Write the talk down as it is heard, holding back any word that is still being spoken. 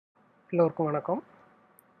எல்லோருக்கும் வணக்கம்.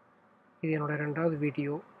 இது என்னோட 2வது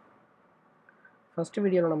வீடியோ. ஃபஸ்ட்டு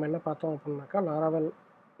வீடியோவில் நம்ம என்ன பார்த்தோம் அப்படின்னாக்கா, லாராவெல்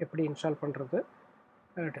எப்படி இன்ஸ்டால் பண்ணுறது,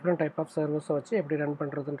 டிஃப்ரெண்ட் டைப் ஆஃப் சர்வர்ஸை வச்சு எப்படி ரன்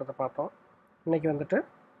பண்ணுறதுன்றதை பார்த்தோம். இன்றைக்கி வந்துட்டு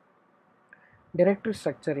டைரக்டரி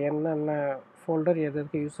ஸ்ட்ரக்சர் என்னென்ன ஃபோல்டர்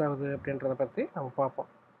எதுக்கு யூஸ் ஆகுது அப்படின்றத பற்றி நம்ம பார்ப்போம்.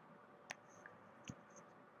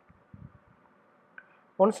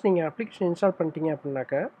 ஒன்ஸ் நீங்கள் அப்ளிகேஷன் இன்ஸ்டால் பண்ணிட்டீங்க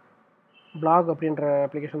அப்படின்னாக்கா, பிளாக் அப்படின்ற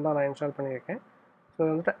அப்ளிகேஷன் தான் நான் இன்ஸ்டால் பண்ணியிருக்கேன். ஸோ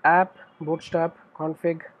இது வந்துட்டு app, bootstrap,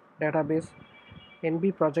 config, database,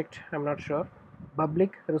 NB project, I'm not sure,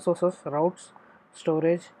 public, resources, ரவுட்ஸ்,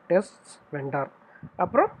 storage, tests, vendor,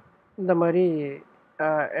 அப்புறம் இந்த மாதிரி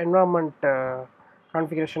environment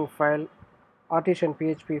configuration file, artisan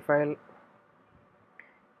PHP file,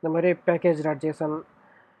 இந்த மாதிரி பேக்கேஜ்.json,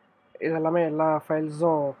 இதெல்லாமே எல்லா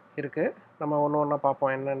ஃபைல்ஸும் இருக்குது. நம்ம ஒன்று ஒன்றா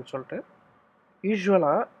பார்ப்போம் என்னன்னு சொல்லிட்டு.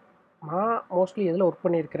 யூஸ்வலாக நான் மோஸ்ட்லி எதில் ஒர்க்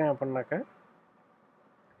பண்ணியிருக்கிறேன் அப்படின்னாக்க,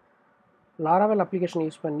 லாராவெல் அப்ளிகேஷன்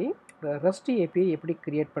யூஸ் பண்ணி ரெஸ்ட் API எப்படி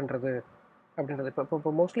க்ரியேட் பண்ணுறது அப்படின்றது.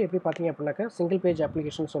 இப்போ மோஸ்ட்லி எப்படி பார்த்தீங்க அப்படின்னாக்கா, சிங்கிள் பேஜ்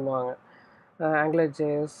அப்ளிகேஷன் சொல்லுவாங்க.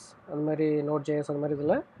 AngularJS அந்த மாதிரி Node.js அந்த மாதிரி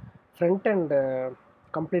இதில் ஃப்ரண்ட் அண்ட்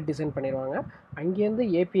கம்ப்ளீட் டிசைன் பண்ணிடுவாங்க. அங்கேருந்து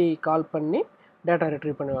API கால் பண்ணி டேட்டா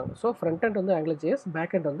ரிட்ரீவ் பண்ணுவாங்க. ஸோ ஃப்ரண்ட் அண்ட் வந்து AngularJS,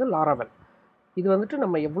 பேக் அண்ட் வந்து லாராவெல். இது வந்துட்டு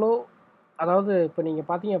நம்ம எவ்வளோ, அதாவது இப்போ நீங்கள்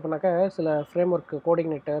பார்த்தீங்க அப்படின்னாக்கா, சில ஃப்ரேம் ஒர்க்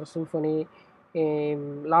கோஆர்டினேட்டர், சிம்ஃபனி,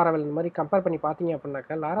 லாராவெல் இந்த மாதிரி கம்பேர் பண்ணி பார்த்தீங்க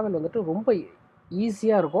அப்படின்னாக்கா, லாராவெல் வந்துட்டு ரொம்ப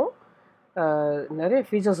ஈஸியாக இருக்கும். நிறைய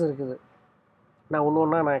ஃபீச்சர்ஸ் இருக்குது. நான் ஒன்று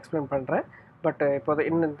ஒன்றா நான் எக்ஸ்பிளைன் பண்ணுறேன். பட் இப்போ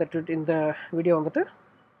இந்த வீடியோ வந்துட்டு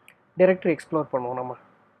டைரக்டரி எக்ஸ்ப்ளோர் பண்ணுவோம். நம்ம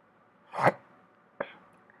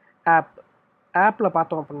ஆப்பில்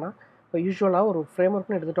பார்த்தோம் அப்படின்னா, இப்போ யூஸ்வலாக ஒரு ஃப்ரேம்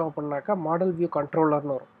ஒர்க்னு எடுத்துட்டோம் அப்படின்னாக்கா, மாடல் வியூ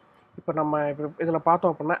கண்ட்ரோலர்னு வரும். இப்போ நம்ம இதில்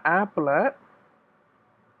பார்த்தோம் அப்படின்னா, ஆப்பில்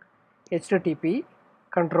HTTP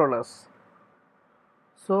கண்ட்ரோலர்ஸ்.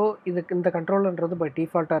 ஸோ இந்த கண்ட்ரோலர்ன்றது பை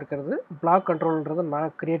டிஃபால்ட்டாக இருக்கிறது. பிளாக் கண்ட்ரோல்ன்றது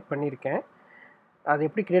நான் க்ரியேட் பண்ணியிருக்கேன். அது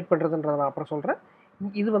எப்படி க்ரியேட் பண்ணுறதுன்றதை நான் அப்புறம் சொல்கிறேன்.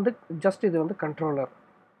 இது வந்து இது வந்து கண்ட்ரோலர்.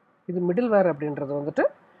 இது மிடில் வேர் அப்படின்றது வந்துட்டு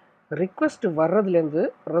ரிக்வெஸ்ட் வர்றதுலேருந்து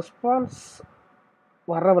ரெஸ்பான்ஸ்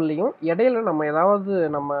வர்றவரையும் இடையில நம்ம ஏதாவது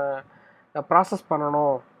நம்ம ப்ராசஸ்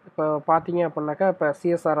பண்ணணும். இப்போ பார்த்தீங்க அப்படின்னாக்கா, இப்போ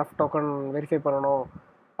CSRF டோக்கன் வெரிஃபை பண்ணணும்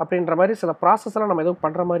அப்படின்ற மாதிரி சில ப்ராசஸ்லாம் நம்ம எதுவும்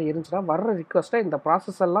பண்ணுற மாதிரி இருந்துச்சுன்னா, வர்ற ரிக்வெஸ்ட்டை இந்த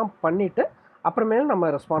ப்ராசஸ் எல்லாம் பண்ணிவிட்டு அப்புறமேல நம்ம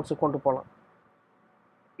ரெஸ்பான்ஸுக்கு கொண்டு போகலாம்.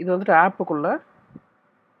 இது வந்துட்டு ஆப்புக்குள்ளே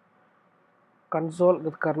கன்சோல்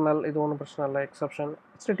வித் கர்னல், இது ஒன்றும் பிரச்சனை இல்லை, எக்ஸப்ஷன்.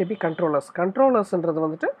 HTTP கண்ட்ரோலர்ஸ்ன்றது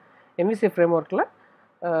வந்துட்டு MVC ஃப்ரேம் ஒர்க்கில்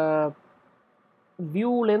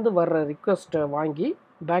வியூலேருந்து வர்ற ரிக்வெஸ்ட்டை வாங்கி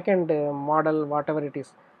பேக்அண்டு model what ever it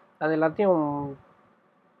is அது எல்லாத்தையும்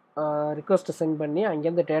ரிக்வெஸ்ட்டை சென்ட் பண்ணி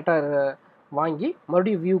அங்கேருந்து டேட்டா வாங்கி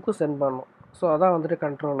மறுபடியும் வியூக்கு சென்ட் பண்ணணும். ஸோ அதான் வந்துட்டு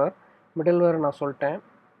கண்ட்ரோலர். மிடில்வேர் நான் சொல்லிட்டேன்.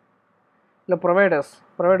 இல்லை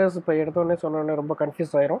ப்ரொவைடர்ஸ் இப்போ எடுத்தோடனே சொன்னோடனே ரொம்ப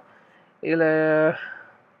கன்ஃபியூஸ் ஆயிரும். இதில்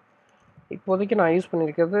இப்போதைக்கு நான் யூஸ்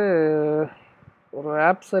பண்ணியிருக்கிறது ஒரு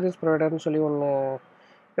ஆப் சர்வீஸ் ப்ரொவைடர்னு சொல்லி ஒன்று.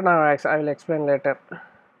 நான் ஐ வில் எக்ஸ்பிளைன் லேட்டர்.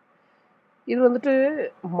 இது வந்துட்டு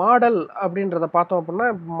மாடல் அப்படின்றத பார்த்தோம் அப்படின்னா,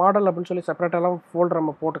 மாடல் அப்படின்னு சொல்லி செப்பரேட்டாலாம் ஃபோல்டர்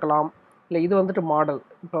நம்ம போட்டுக்கலாம். இல்லை இது வந்துட்டு மாடல்.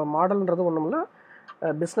 இப்போ மாடல்ன்றது ஒன்றும் இல்லை,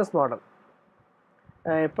 பிஸ்னஸ் மாடல்.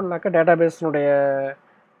 எப்படின்னாக்கா, டேட்டாபேஸினுடைய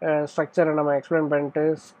ஸ்ட்ரக்சரை நம்ம எக்ஸ்பிளைன் பண்ணிட்டு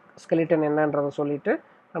ஸ்கெலிட்டன் என்னன்றதை சொல்லிவிட்டு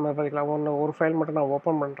நம்ம பார்க்கலாம். ஒரு ஃபைல் மட்டும் நான்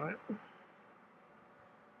ஓப்பன் பண்ணுறேன்.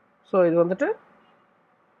 ஸோ இது வந்துட்டு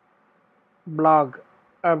பிளாக்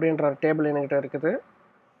அப்படின்ற டேபிள் என்கிட்ட இருக்குது.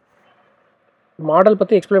 மாடல்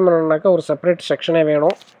பற்றி எக்ஸ்பிளைன் பண்ணணுன்னாக்கா ஒரு செப்பரேட் செக்ஷனே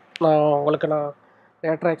வேணும். நான்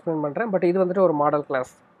லேட்டராக எக்ஸ்பிளைன் பண்ணுறேன். பட் இது வந்துட்டு ஒரு மாடல்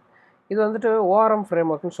கிளாஸ். இது வந்துட்டு ORM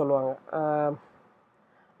ஃப்ரேம் ஒர்க்னு சொல்லுவாங்க.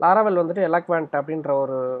 லாராவெல் வந்துட்டு எலாக்வெண்ட் அப்படின்ற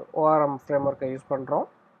ஒரு ORM ஃப்ரேம் ஒர்க்கை யூஸ் பண்ணுறோம்.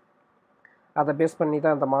 அதை பேஸ் பண்ணி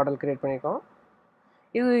தான் அந்த மாடல் க்ரியேட் பண்ணியிருக்கோம்.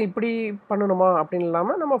 இது இப்படி பண்ணணுமா அப்படின்னு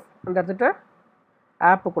இல்லாமல், நம்ம இந்த இடத்துட்ட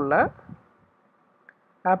ஆப்புக்குள்ளே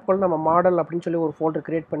நம்ம மாடல் அப்படின்னு சொல்லி ஒரு ஃபோல்டர்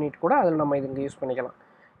க்ரியேட் பண்ணிவிட்டு கூட அதில் நம்ம இது இங்கே யூஸ் பண்ணிக்கலாம்.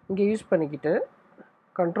 இங்கே யூஸ் பண்ணிக்கிட்டு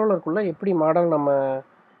கண்ட்ரோலருக்குள்ளே எப்படி மாடல் நம்ம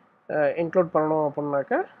இன்க்ளூட் பண்ணணும்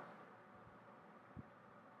அப்படின்னாக்கா,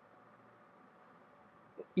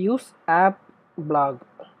 யூஸ் ஆப் பிளாக்,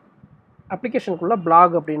 அப்ளிகேஷனுக்குள்ளே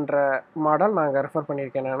பிளாக் அப்படின்ற மாடல் நான் அங்கே ரெஃபர்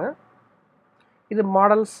பண்ணியிருக்கேன். நான் இது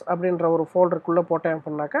மாடல்ஸ் அப்படின்ற ஒரு ஃபோல்டருக்குள்ளே போட்டேன்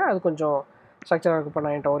அப்படின்னாக்கா அது கொஞ்சம் ஸ்ட்ரக்சராக இருக்குது. இப்போ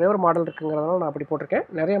நான் என்கிட்ட ஒரே ஒரு மாடல் இருக்குங்கிறதுனால நான் அப்படி போட்டிருக்கேன்.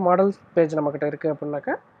 நிறைய மாடல்ஸ் பேஜ் நம்மக்கிட்ட இருக்குது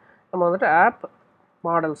அப்படின்னாக்கா, நம்ம வந்துட்டு ஆப்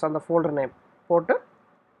மாடல்ஸ் அந்த ஃபோல்டர் நேம் போட்டு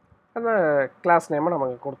அந்த கிளாஸ் நேமை நம்ம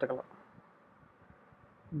கொடுத்துக்கலாம்.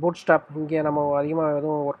 பூட்ஸ்ட்ராப் இங்கே நம்ம அதிகமாக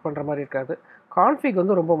எதுவும் ஒர்க் பண்ணுற மாதிரி இருக்காது. கான்ஃபிக்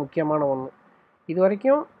வந்து ரொம்ப முக்கியமான ஒன்று. இது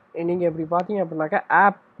வரைக்கும் நீங்கள் எப்படி பார்த்தீங்க அப்படின்னாக்கா,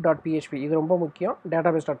 app.php இது ரொம்ப முக்கியம்,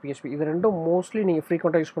 database.php இது ரெண்டும் மோஸ்ட்லி நீங்கள்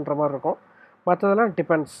ஃப்ரீக்வெண்ட்டாக யூஸ் பண்ணுற மாதிரி இருக்கும். மற்றதெல்லாம்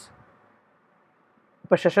டிபெண்ட்ஸ்.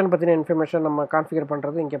 இப்போ செஷன் பற்றின இன்ஃபர்மேஷன் நம்ம கான்ஃபிகர்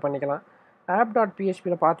பண்ணுறது இங்கே பண்ணிக்கலாம்.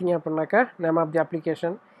 ஆப்.phpயில் பார்த்தீங்க அப்படின்னாக்கா name of the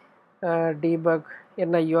application, debug,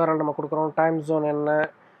 என்ன யூஆர்எல் நம்ம கொடுக்குறோம், டைம் ஜோன்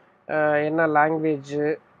என்ன லாங்குவேஜு,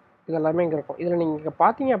 இதெல்லாமே இங்கே இருக்கும். இதில் நீங்கள் இங்கே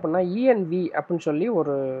பார்த்தீங்க அப்படின்னா இஎன்வி அப்படின்னு சொல்லி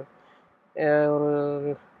ஒரு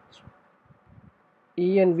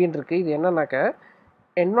இஎன்வின்னு இருக்குது. இது என்னன்னாக்க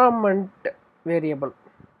என்வாரன்மெண்ட் வேரியபிள்.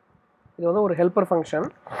 இது வந்து ஒரு ஹெல்ப்பர் ஃபங்க்ஷன்.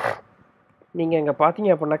 நீங்கள் இங்கே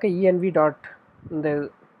பார்த்தீங்க அப்படின்னாக்கா இஎன்வி டாட் இந்த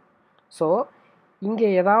ஸோ இங்கே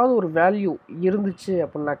ஏதாவது ஒரு வேல்யூ இருந்துச்சு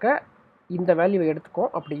அப்படின்னாக்கா இந்த வேல்யூவை எடுத்துக்கும்.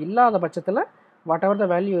 அப்படி இல்லாத பட்சத்தில் what ever the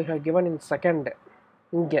value you have given in second,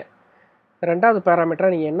 இங்கே ரெண்டாவது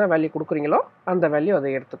பேராமீட்டராக நீங்கள் என்ன வேல்யூ கொடுக்குறீங்களோ அந்த வேல்யூ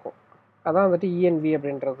அதை எடுத்துக்கும். அதான் வந்துட்டு இஎன்வி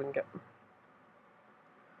அப்படின்றது. இங்கே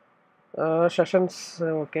செஷன்ஸ்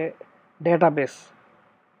ஓகே.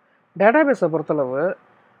 டேட்டாபேஸை பொறுத்தளவு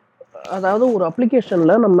அதாவது ஒரு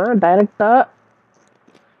அப்ளிகேஷனில் நம்ம டைரெக்டாக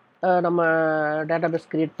நம்ம டேட்டாபேஸ்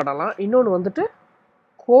க்ரியேட் பண்ணலாம். இன்னொன்று வந்துட்டு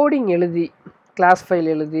கோடிங் எழுதி கிளாஸ் ஃபைல்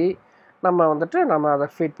எழுதி நம்ம அதை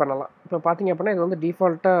ஃபீட் பண்ணலாம். இப்போ பார்த்தீங்க அப்படின்னா இது வந்து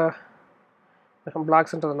டிஃபால்ட்டாக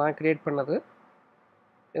பிளாக்ஸ்ன்றது நான் க்ரியேட் பண்ணது.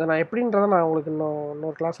 இதை நான் எப்படின்றத நான் உங்களுக்கு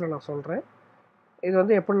இன்னொரு கிளாஸில் நான் சொல்கிறேன். இது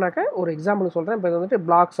வந்து எப்படின்னாக்கா ஒரு எக்ஸாம்பிள் சொல்கிறேன். இப்போ இது வந்துட்டு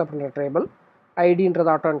பிளாக்ஸ் அப்படின்ற டேபிள்,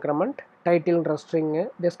 ஐடின்றது ஆட்டோ இன்க்ரிமெண்ட், டைட்டில்ன்ற ஸ்ட்ரிங்கு,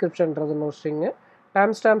 டிஸ்கிரிப்ஷன்றது இன்னொரு ஸ்ட்ரிங்கு,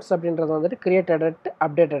 டைம் ஸ்டாம்ப்ஸ் அப்படின்றது வந்துட்டு கிரியேட் எடிட்,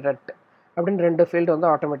 அப்டேட் எடிட் அப்படின்னு 2 ஃபீல்டு வந்து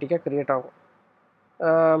ஆட்டோமேட்டிக்காக க்ரியேட் ஆகும்.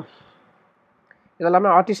 இதெல்லாமே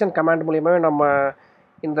ஆர்டிசன் கமாண்ட் மூலியமாகவே நம்ம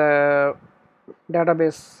இந்த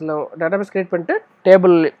டேட்டாபேஸ் க்ரியேட் பண்ணிட்டு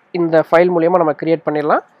டேபிள் இந்த ஃபைல் மூலியமாக நம்ம க்ரியேட்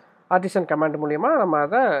பண்ணிடலாம். ஆர்டிசன் கமாண்ட் மூலியமாக நம்ம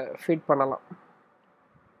அதை ஃபீட் பண்ணலாம்.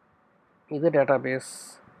 இது டேட்டாபேஸ்.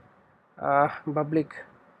 பப்ளிக்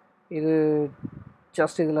இது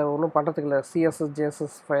ஜஸ்ட் இதில் ஒன்றும் பண்ணுறதுக்கு இல்லை, சிஎஸ்எஸ்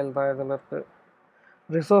ஜேஎஸ்எஸ் ஃபைல் தான் இதில் இருக்குது.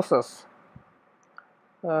 ரிசோர்ஸஸ்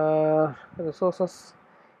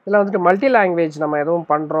இதில் வந்துட்டு மல்டி லாங்குவேஜ் நம்ம எதுவும்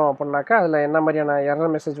பண்ணுறோம் அப்படின்னாக்கா அதில் என்ன மாதிரியான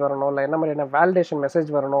எரர் மெசேஜ் வரணும், இல்லை என்ன மாதிரியான வேலிடேஷன் மெசேஜ்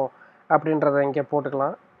வரணும் அப்படின்றத இங்கே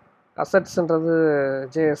போட்டுக்கலாம். அசட்ஸ்ன்றது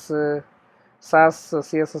ஜேஎஸ்ஸு, சாஸ்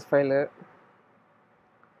சிஎஸ்எஸ் ஃபைலு.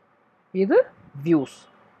 இது வியூஸ்.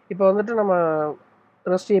 இப்போ வந்துட்டு நம்ம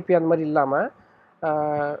ரெஸ்ட் ஏபி அந்த மாதிரி இல்லாமல்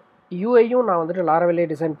யூஐயும் நான் வந்துட்டு லாரவெல்லே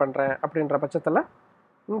டிசைன் பண்ணுறேன் அப்படின்ற பட்சத்தில்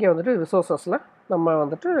இங்கே வந்துட்டு ரிசோர்ஸஸில் நம்ம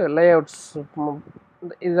வந்துட்டு லேஅவுட்ஸ்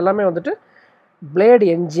இதெல்லாமே வந்துட்டு பிளேட்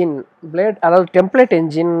என்ஜின், அதாவது டெம்ப்ளேட்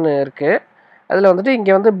என்ஜின் இருக்குது. அதில் வந்துட்டு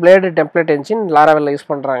இங்கே வந்து பிளேடு டெம்ப்ளேட் என்ஜின் லாரவெல்ல யூஸ்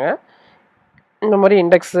பண்ணுறாங்க. இந்த மாதிரி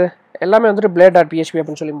இண்டெக்ஸு எல்லாமே வந்துட்டு blade.php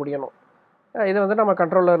அப்படின்னு சொல்லி முடியணும். இதை வந்து நம்ம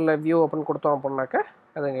கண்ட்ரோலரில் வியூ அப்படின்னு கொடுத்தோம் அப்படின்னாக்கா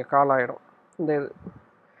அது இங்கே கால் ஆகிடும். இந்த இது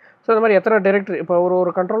ஸோ இந்த மாதிரி எத்தனை டைரெக்டரி, இப்போ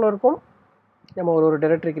ஒரு கண்ட்ரோலருக்கும் நம்ம ஒரு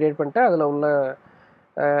டைரெக்டரி க்ரியேட் பண்ணிட்டு அதில் உள்ள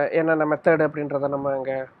என்னென்ன மெத்தட் அப்படின்றத நம்ம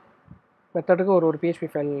அங்கே மெத்தடுக்கு ஒரு PHP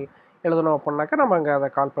ஃபைல் எழுதணும் அப்படின்னாக்கா நம்ம அங்கே அதை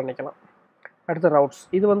கால் பண்ணிக்கலாம். அடுத்து ரவுட்ஸ்.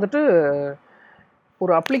 இது வந்துட்டு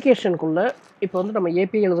ஒரு அப்ளிகேஷனுக்குள்ளே இப்போ வந்து நம்ம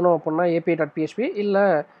ஏபிஐ எழுதணும் அப்படின்னா API.php, இல்லை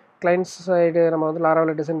கிளைண்ட் சைடு நம்ம வந்து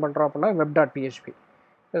லாராவில் டிசைன் பண்ணுறோம் அப்படின்னா web.php.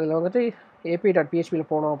 இதில் வந்துட்டு API.phpயில்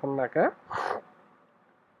போனோம் அப்படின்னாக்கா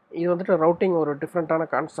இது வந்துட்டு ரவுட்டிங் ஒரு டிஃப்ரெண்ட்டான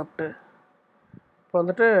கான்செப்ட்டு. இப்போ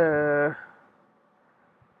வந்துட்டு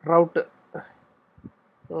ரவுட்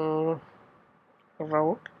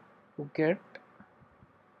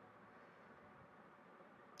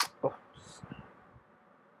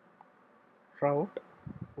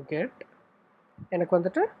கெட் எனக்கு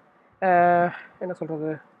வந்துட்டு என்ன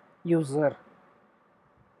சொல்கிறது,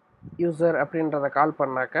 யூசர் அப்படின்றத கால்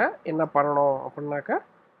பண்ணாக்கா என்ன பண்ணணும் அப்படின்னாக்கா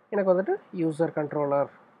எனக்கு வந்துட்டு யூசர்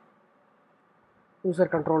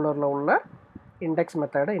கண்ட்ரோலரில் உள்ள இண்டெக்ஸ்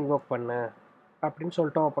மெத்தடை இன்வோக் பண்ணு அப்படின்னு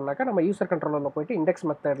சொல்லிட்டோம் அப்படின்னாக்கா நம்ம யூசர் கண்ட்ரோலரில் போய்ட்டு இண்டெக்ஸ்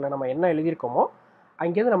மெத்தடில் நம்ம என்ன எழுதியிருக்கோமோ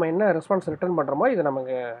அங்கேருந்து நம்ம என்ன ரெஸ்பான்ஸ் ரிட்டர்ன் பண்ணுறோமோ இது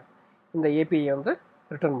நமக்கு இந்த ஏபிஐ வந்து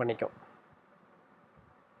ரிட்டர்ன் பண்ணிக்கும்.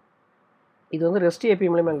 இது வந்து ரெஸ்ட் ஏபி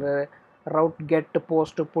மூலிமா இந்த ரவுட், கெட்,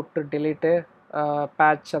 போஸ்ட்டு, புட்டு, டெலீட்டு,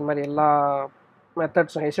 பேட்ச் அந்த மாதிரி எல்லா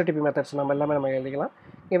மெத்தட்ஸும் HTTP மெத்தட்ஸ் நம்ம எல்லாமே நம்ம எழுதிக்கலாம்.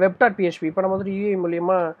 இங்கே web.php இப்போ நம்ம வந்துட்டு யூஐ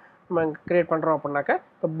மூலிமா நம்ம க்ரியேட் பண்ணுறோம் அப்படின்னாக்கா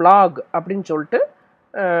இப்போ பிளாக் அப்படின்னு சொல்லிட்டு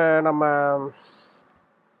நம்ம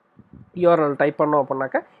யூஆர்எல் டைப் பண்ணோம்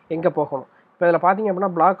அப்படின்னாக்கா எங்கே போகணும். இப்போ இதில் பார்த்தீங்க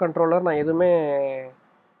அப்படின்னா பிளாக் கண்ட்ரோலர் நான் எதுவுமே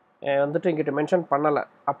வந்துட்டு இங்கிட்ட மென்ஷன் பண்ணலை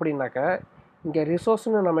அப்படின்னாக்கா இங்கே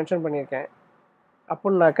ரிசோர்ஸ்னு நான் மென்ஷன் பண்ணியிருக்கேன்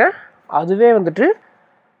அப்படின்னாக்கா அதுவே வந்துட்டு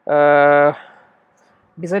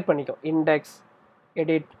டிசைட் பண்ணிக்கும் index,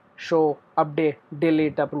 edit, show, update,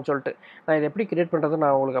 delete அப்படின்னு சொல்லிட்டு. நான் இதை எப்படி க்ரியேட் பண்ணுறது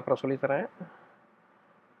நான் உங்களுக்கு அப்புறம் சொல்லித்தரேன்.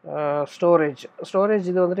 ஸ்டோரேஜ்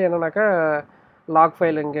இது வந்துட்டு என்னன்னாக்கா லாக்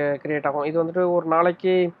ஃபைல் இங்கே க்ரியேட் ஆகும். இது வந்துட்டு ஒரு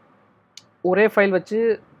நாளைக்கு ஒரே ஃபைல் வச்சு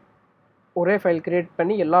ஒரே ஃபைல் க்ரியேட்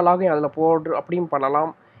பண்ணி எல்லா லாகையும் அதில் போடு அப்படியும்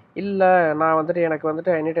பண்ணலாம். இல்லை நான் வந்துட்டு எனக்கு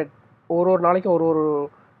வந்துட்டு ஐனிடெட் ஒரு நாளைக்கு ஒரு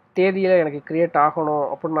தேதியில் எனக்கு க்ரியேட் ஆகணும்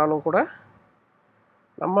அப்படின்னாலும் கூட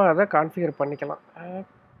நம்ம அதை கான்ஃபிகர் பண்ணிக்கலாம்.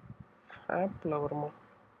 ஆப்பில் வருமா?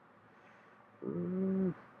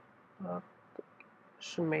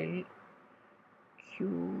 மெயில்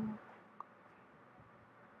கியூ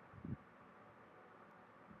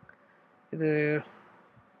இது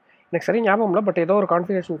எனக்கு சரி ஞாபகம் இல்லை. பட் ஏதோ ஒரு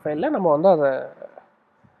கான்ஃபிகரேஷன் ஃபைலில் நம்ம வந்து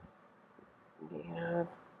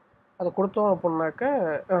அதை கொடுத்தோம் அப்படின்னாக்க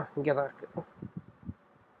இங்கே தான் இருக்குது.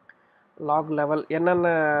 லாக் லெவல் என்னென்ன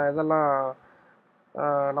இதெல்லாம்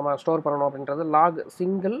நம்ம ஸ்டோர் பண்ணணும் அப்படின்றது லாக்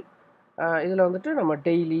சிங்கிள். இதில் வந்துட்டு நம்ம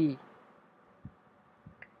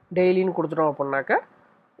டெய்லின்னு கொடுத்துட்டோம் அப்படின்னாக்க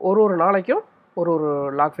ஒரு நாளைக்கும் ஒரு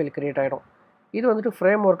லாக் ஃபைல் க்ரியேட் ஆகிடும். இது வந்துட்டு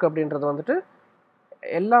ஃப்ரேம் ஒர்க் அப்படின்றது வந்துட்டு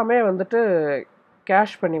எல்லாமே வந்துட்டு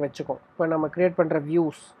கேஷ் பண்ணி வச்சுக்கும். இப்போ நம்ம க்ரியேட் பண்ணுற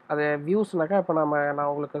வியூஸ், அது வியூஸ்னாக்கா இப்போ நான்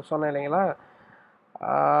உங்களுக்கு சொன்னேன் இல்லைங்களா,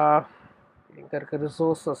 இங்கே இருக்க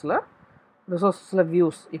ரிசோர்ஸில்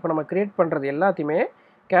வியூஸ் இப்போ நம்ம க்ரியேட் பண்ணுறது எல்லாத்தையுமே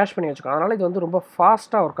கேஷ் பண்ணி வச்சுக்கோம். அதனால் இது வந்து ரொம்ப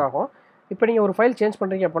ஃபாஸ்ட்டாக ஒர்க் ஆகும். இப்போ நீங்கள் ஒரு ஃபைல் சேஞ்ச்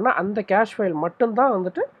பண்ணுறீங்க அப்படின்னா அந்த கேஷ் ஃபைல் மட்டும்தான்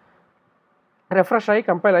வந்துட்டு ரெஃப்ரெஷ் ஆகி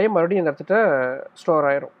கம்பைல் ஆகி மறுபடியும் இந்த இடத்துட்ட ஸ்டோர்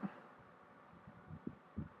ஆயிரும்.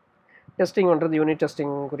 டெஸ்டிங் பண்ணுறது யூனிட்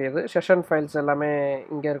டெஸ்டிங்குரியது. செஷன் ஃபைல்ஸ் எல்லாமே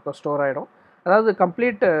இங்கே இருக்கும், ஸ்டோர் ஆகிடும். அதாவது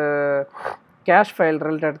complete cash file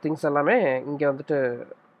related things எல்லாமே இங்கே வந்துட்டு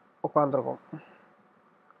உட்காந்துருக்கும்.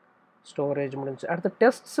 ஸ்டோரேஜ் முடிஞ்சு. அடுத்து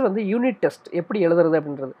டெஸ்ட்ஸ் வந்து யூனிட் டெஸ்ட் எப்படி எழுதுறது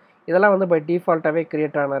அப்படின்றது இதெல்லாம் வந்து பை டிஃபால்ட்டாகவே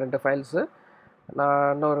க்ரியேட் ஆன 2 ஃபைல்ஸு.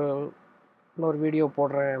 நான் இன்னொரு வீடியோ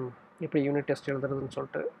போடுறேன் எப்படி யூனிட் டெஸ்ட் எழுதுறதுன்னு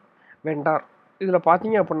சொல்லிட்டு. வெண்டார் இதில்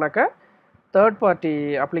பார்த்தீங்க அப்படின்னாக்கா தேர்ட் பார்ட்டி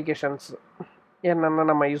அப்ளிகேஷன்ஸ் என்னென்ன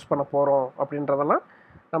நம்ம யூஸ் பண்ண போகிறோம் அப்படின்றதெல்லாம்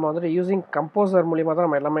நம்ம வந்துட்டு யூஸிங் கம்போசர் மூலிமா தான்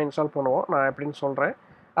நம்ம எல்லாமே இன்ஸ்டால் பண்ணுவோம். நான் எப்படின்னு சொல்கிறேன்.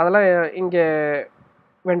 அதெல்லாம் இங்கே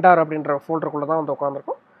வெண்டார் அப்படின்ற ஃபோல்டருக்குள்ளே தான் வந்து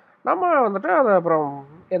உட்காந்துருக்கும். நம்ம வந்துட்டு அதை அப்புறம்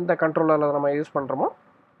எந்த கண்ட்ரோலரில் நம்ம யூஸ் பண்ணுறோமோ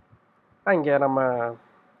அங்கே நம்ம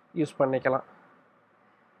யூஸ் பண்ணிக்கலாம்.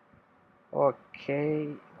 ஓகே,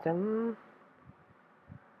 தென்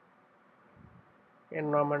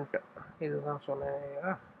என்வரான்மெண்ட் இதுதான்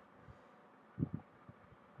சொன்னேன்.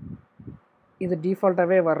 இது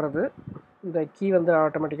டிஃபால்ட்டாகவே வர்றது. இந்த கீ வந்து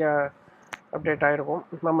ஆட்டோமேட்டிக்காக அப்டேட் ஆகிருக்கும்.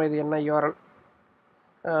 நம்ம இது என்ன யூஆர்எல்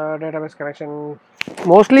டேட்டாபேஸ் கனெக்ஷன்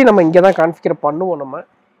மோஸ்ட்லி நம்ம இங்கே தான் கான்ஃபிகர் பண்ணுவோம். நம்ம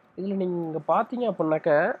இதில் நீங்கள் இங்கே பார்த்தீங்க அப்படின்னாக்க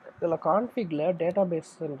இதில் கான்ஃபிகில்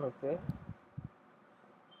டேட்டாபேஸ்ன்றது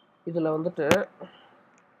இதில் வந்துட்டு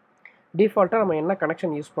டிஃபால்ட்டாக நம்ம என்ன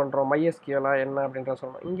கனெக்ஷன் யூஸ் பண்ணுறோம், MySQL என்ன அப்படின்ற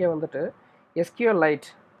சொல்லணும். இங்கே வந்துட்டு SQLite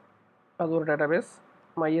அது ஒரு டேட்டாபேஸ்,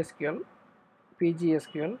 MySQL,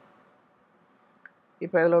 PGSQL.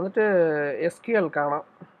 இப்போ இதில் வந்துட்டு SQL காணோம்,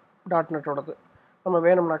 .NET-ஓடது. நம்ம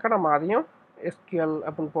வேணும்னாக்கா நம்ம அதையும் SQL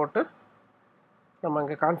அப்படின்னு போட்டு நம்ம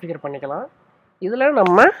இங்கே கான்ஃபிகர் பண்ணிக்கலாம். இதில்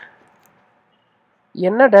நம்ம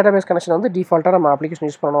என்ன டேட்டாபேஸ் கனெக்ஷன் வந்து டிஃபால்ட்டாக நம்ம அப்ளிகேஷன்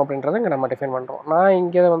யூஸ் பண்ணணும் அப்படின்றத இங்கே நம்ம டிஃபைன் பண்ணுறோம். நான்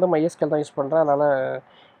இங்கே வந்து MySQL தான் யூஸ் பண்ணுறேன். அதனால்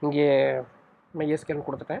இங்கே MySQL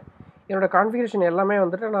கொடுத்துட்டேன். என்னோடய கான்ஃபிகரேஷன் எல்லாமே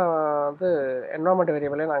வந்துட்டு நான் வந்து என்வரான்மெண்ட்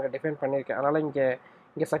வேரியபிளே நான் இங்கே டிஃபைன் பண்ணியிருக்கேன். அதனால்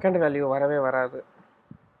இங்கே செகண்ட் வேல்யூ வரவே வராது.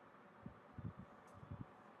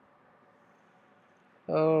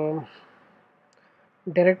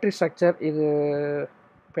 டைரக்டரி ஸ்ட்ரக்சர் இது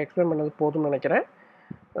இப்போ எக்ஸ்பிளைன் பண்ணது போதும்னு நினைக்கிறேன்.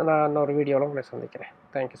 நான் இன்னொரு வீடியோவில் உங்களை சந்திக்கிறேன்.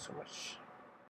 Thank you so much.